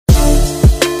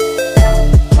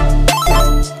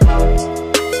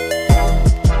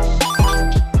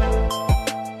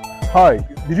Hi,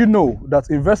 did you know that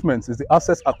investments is the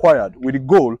assets acquired with the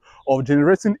goal of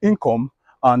generating income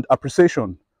and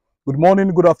appreciation? Good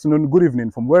morning, good afternoon, good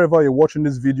evening from wherever you're watching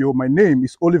this video. My name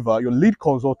is Oleevarh, your lead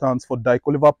consultant for Dyke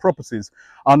Oleevarh Properties.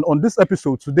 And on this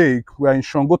episode today, we are in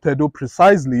Sango,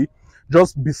 precisely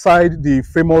just beside the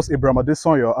famous Abraham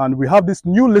Adesanya, and we have this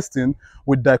new listing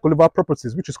with Dyke Oleevarh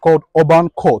Properties, which is called Urban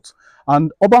Court.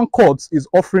 And Urban Court is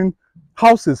offering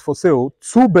houses for sale,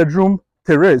 2-bedroom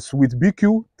terrace with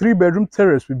BQ, 3-bedroom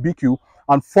terrace with BQ,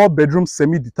 and 4-bedroom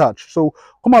semi-detached. So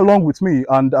come along with me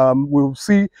and we'll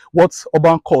see what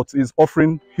Urban Court is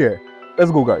offering here. Let's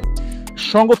go, guys.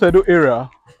 Sango area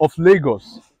of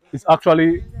Lagos is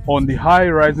actually on the high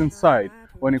rising side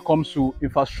when it comes to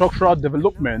infrastructural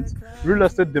development, real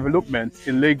estate development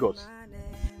in Lagos.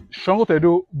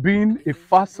 Sango being a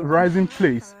fast rising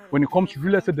place when it comes to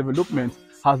real estate development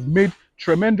has made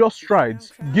tremendous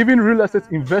strides, giving real estate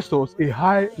investors a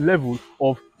high level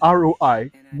of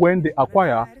ROI when they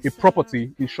acquire a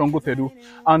property in Sango.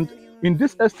 And in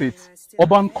this estate,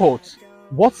 Urban Court,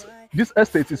 what this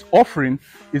estate is offering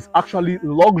is actually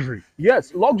luxury.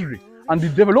 Yes, luxury. And the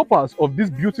developers of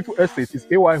this beautiful estate is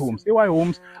AY Homes. AY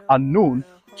Homes are known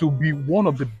to be one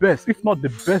of the best, if not the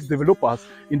best developers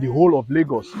in the whole of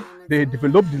Lagos. They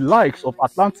develop the likes of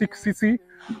Atlantic City,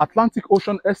 Atlantic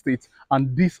Ocean Estate,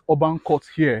 and this Urban Court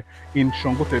here in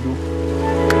Sango.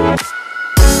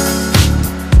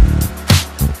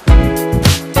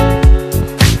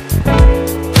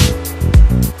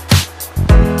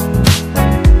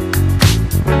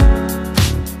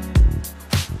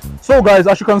 So guys,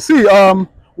 as you can see,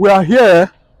 we are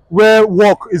here where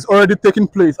work is already taking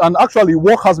place, and actually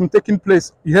work has been taking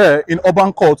place here in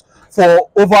Urban Court for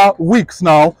over weeks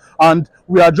now, and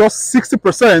we are just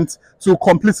 60% to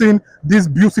completing this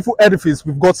beautiful edifice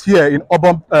we've got here in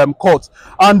Urban Court.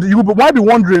 And you might be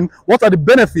wondering, what are the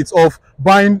benefits of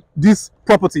buying this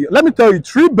property? Let me tell you,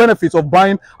 3 benefits of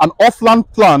buying an off-land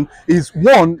plan is: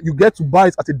 1, you get to buy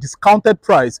it at a discounted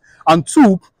price, and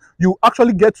 2, you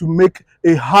actually get to make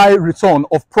a high return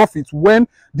of profit when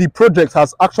the project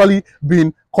has actually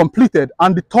been completed.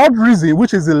 And the 3rd reason,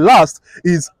 which is the last,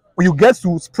 is you get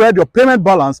to spread your payment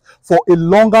balance for a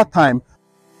longer time.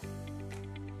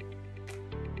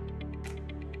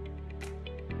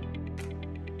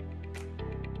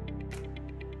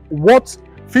 What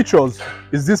features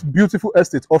is this beautiful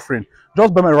estate offering?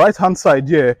 Just by my right hand side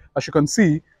here, as you can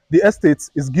see, the estate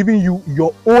is giving you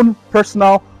your own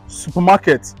personal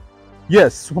supermarket.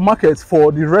 Yes, supermarket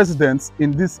for the residents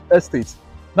in this estate.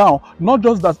 Now, not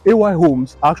just that AY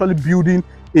Homes are actually building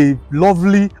a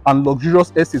lovely and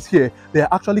luxurious estate here, they are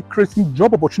actually creating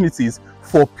job opportunities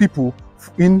for people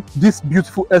in this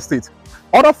beautiful estate.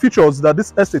 Other features that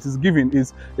this estate is giving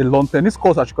is a lawn tennis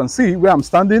court, as you can see where I'm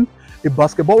standing, a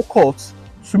basketball court,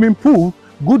 swimming pool,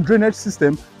 good drainage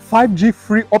system, 5G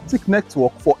free optic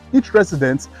network for each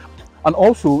resident, and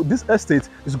also this estate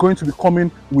is going to be coming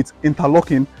with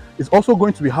interlocking. It's also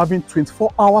going to be having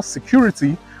 24-hour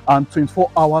security and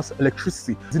 24 hours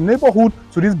electricity. The neighborhood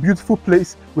to this beautiful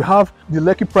place, we have the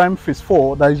Lekki Prime Phase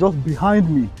 4 that is just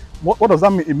behind me. What does that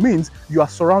mean? It means you are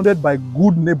surrounded by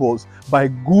good neighbors,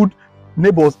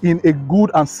 in a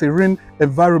good and serene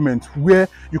environment where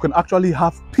you can actually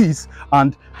have peace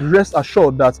and rest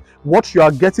assured that what you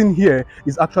are getting here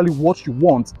is actually what you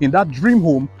want in that dream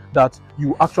home that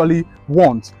you actually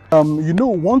want. You know,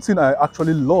 one thing I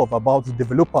actually love about the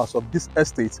developers of this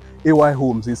estate, AY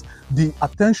Homes, is the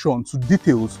attention to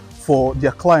details for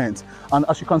their clients. And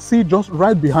as you can see just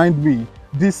right behind me,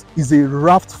 this is a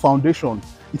raft foundation.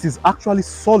 It is actually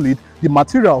solid. The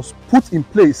materials put in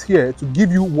place here to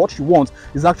give you what you want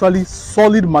is actually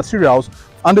solid materials.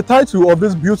 And the title of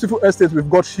this beautiful estate we've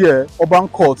got here, Urban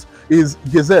Court, is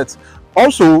Gazette.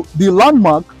 Also, the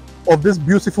landmark of this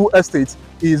beautiful estate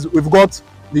is we've got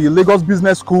the Lagos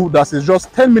Business School that is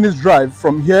just 10 minutes drive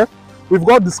from here. We've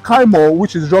got the Skymall,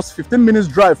 which is just 15 minutes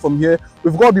drive from here.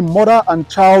 We've got the Mother and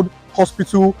Child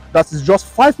Hospital that is just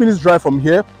 5 minutes drive from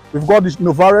here. We've got the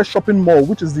Novare shopping mall,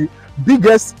 which is the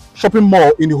biggest shopping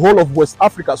mall in the whole of West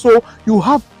Africa. So you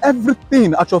have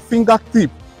everything at your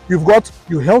fingertip. You've got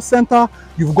your health center,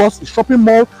 you've got a shopping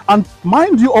mall, and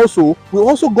mind you also, we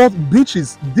also got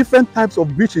beaches, different types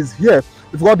of beaches here.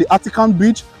 We've got the Attican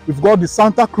Beach, we've got the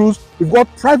Santa Cruz, we've got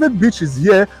private beaches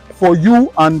here for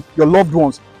you and your loved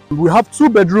ones. We have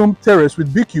 2-bedroom terrace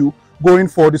with BQ, going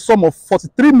for the sum of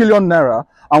 43 million naira,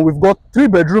 and we've got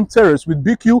 3-bedroom terrace with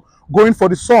BQ going for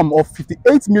the sum of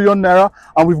 58 million naira,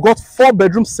 and we've got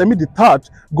 4-bedroom semi-detached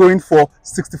going for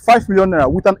 65 million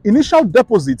naira with an initial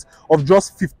deposit of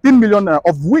just 15 million naira,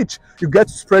 of which you get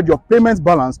to spread your payment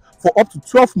balance for up to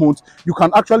 12 months. You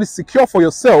can actually secure for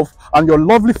yourself and your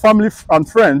lovely family and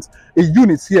friends a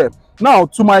unit here. Now,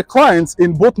 to my clients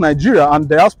in both Nigeria and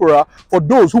diaspora, for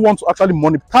those who want to actually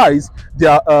monetize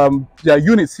their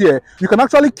units here, you can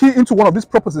actually key into one of these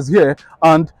properties here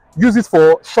and use it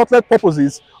for shortlet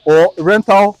purposes or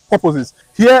rental purposes.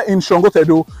 Here in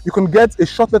Songotedo, you can get a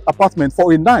shortlet apartment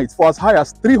for a night for as high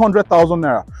as 300,000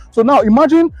 naira. So now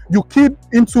imagine you keyed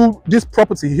into this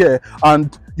property here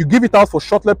and you give it out for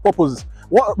shortlet purposes.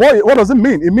 What does it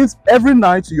mean? It means every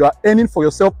night you are earning for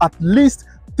yourself at least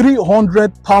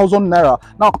 300,000 naira.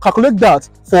 Now calculate that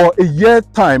for a year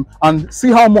time and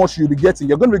see how much you'll be getting.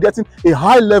 You're going to be getting a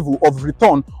high level of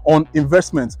return on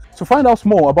investment. To find out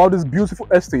more about this beautiful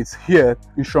estate here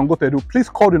in Songotedo, please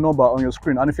call the number on your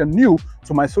screen. And if you're new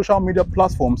to my social media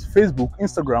platforms, Facebook,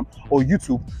 Instagram, or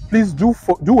YouTube, please do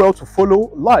well to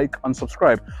follow, like, and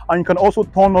subscribe. And you can also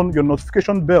turn on your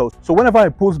notification bell, so whenever I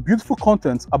post beautiful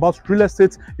content about real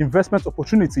estate investment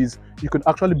opportunities, you can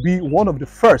actually be one of the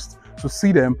first to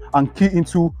see them and key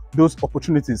into those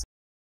opportunities.